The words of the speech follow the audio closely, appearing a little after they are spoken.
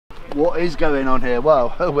what is going on here?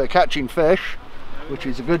 Well, we're catching fish, which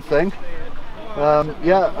is a good thing.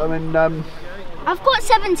 Yeah, I mean, I've got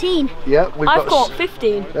 17. Yeah, I've got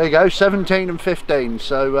 15. There you go, 17 and 15.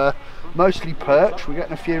 So mostly perch. We're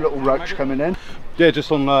getting a few little roach coming in. Yeah,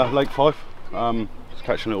 just on Lake 5. Just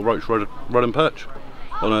catching a little roach rod and perch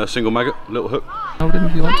on a single maggot, little hook. Hold him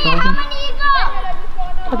if you want to hold him.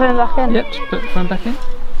 I'll put him back in. Yep, just put him back in.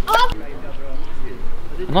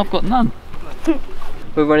 And I've got none.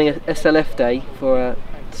 We're running a SLF day for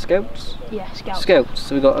scouts. Yeah, scouts. Scouts.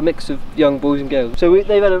 So we've got a mix of young boys and girls. So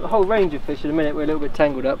they've had a whole range of fish. In a minute, we're a little bit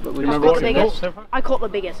tangled up, but we I caught the biggest. I caught the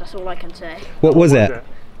biggest. That's all I can say. What was it?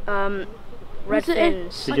 Red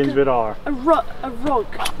fins. Begins with R. A rug. A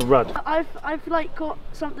rud. I've like got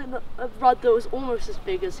something a rod that was almost as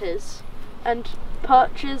big as his, and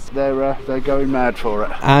perches. They're going mad for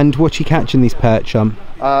it. And what's you catching these perch on?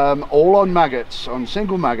 All on maggots, on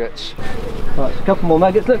single maggots. Right, a couple more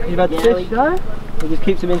maggots. Look, you've had the fish. There we go. It just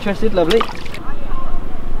keeps them interested. Lovely.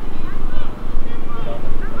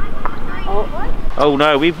 Oh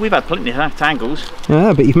no, we've had plenty of tangles.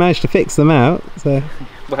 Ah, but you've managed to fix them out. So.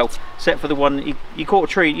 Well, except for the one you caught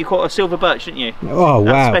a treat. You caught a silver birch, didn't you? Oh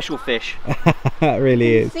That's wow! Special fish. That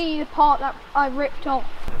really is. See the part that I ripped off.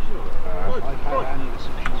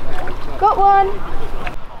 Got one.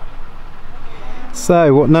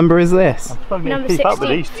 So, what number is this? I'm going to keep up with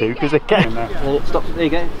these two because they're getting there. And it stops. There you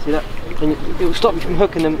go. See that? And it will stop you from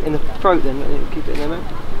hooking them in the throat. Then and it'll keep it in their mouth.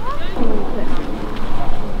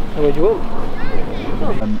 And where do you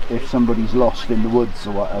want? If somebody's lost in the woods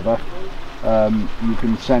or whatever, you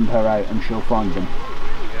can send her out and she'll find them.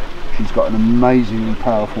 She's got an amazingly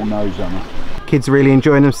powerful nose on her. Kids really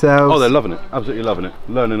enjoying themselves? Oh, they're loving it. Absolutely loving it.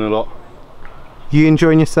 Learning a lot. You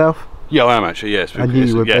enjoying yourself? Yeah, I am actually. Yeah, I knew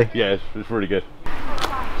you would be. Yeah, it's really good.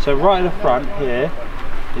 So right in the front here,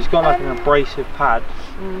 he's got like an abrasive pad,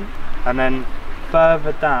 and then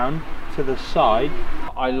further down to the side,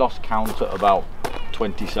 I lost count at about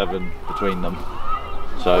 27 between them.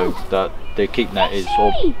 So that the keep net is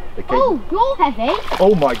all. Oh, you're heavy.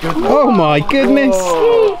 Oh my goodness! Oh my goodness!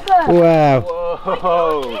 Wow!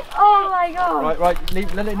 Whoa. Oh my god! Right,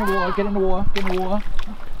 let it in the water. Get in the water. Get in the water.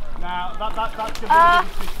 now that's going to be the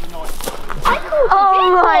fish of the night.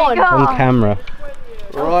 Oh my god! On camera.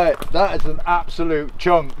 Right, that is an absolute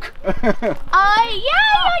chunk. I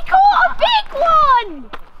caught a big one!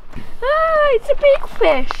 Ah, it's a big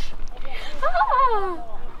fish. Ah.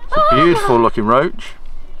 Beautiful looking roach.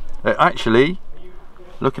 Actually,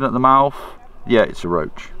 looking at the mouth, yeah, it's a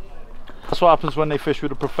roach. That's what happens when they fish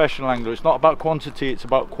with a professional angler. It's not about quantity, it's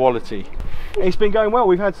about quality. It's been going well.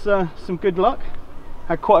 We've had some good luck.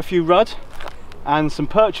 Had quite a few rudd and some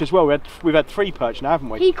perch as well. We've had 3 perch now, haven't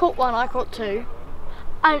we? He caught one, I caught 2.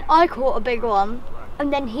 And I caught a big one.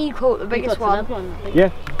 And then he caught the biggest one.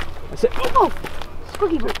 Yeah, that's it. Oh,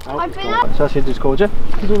 spooky ball. I've been up. So that's your disgorger.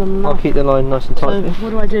 I'll keep the line nice and tight. So what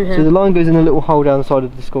do I do here? So the line goes in a little hole down the side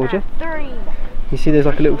of the disgorger. 3. You see there's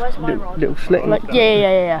like a little slit. Like,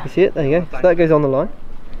 yeah. You see it? There you go. So that goes on the line.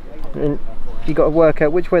 And you got to work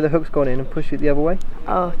out which way the hook's gone in and push it the other way.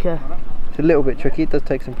 Oh, okay. It's a little bit tricky. It does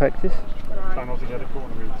take some practice.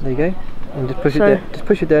 There you go. And just push it there. Just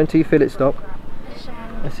push it down until you feel it stop.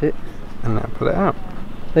 That's it. And now pull it out.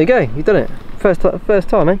 There you go. You've done it. First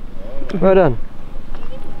time, eh? Well done.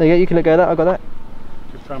 There you go. You can let go of that. I got that.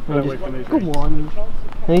 Just try and pull away from these. Go on.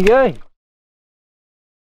 There you go.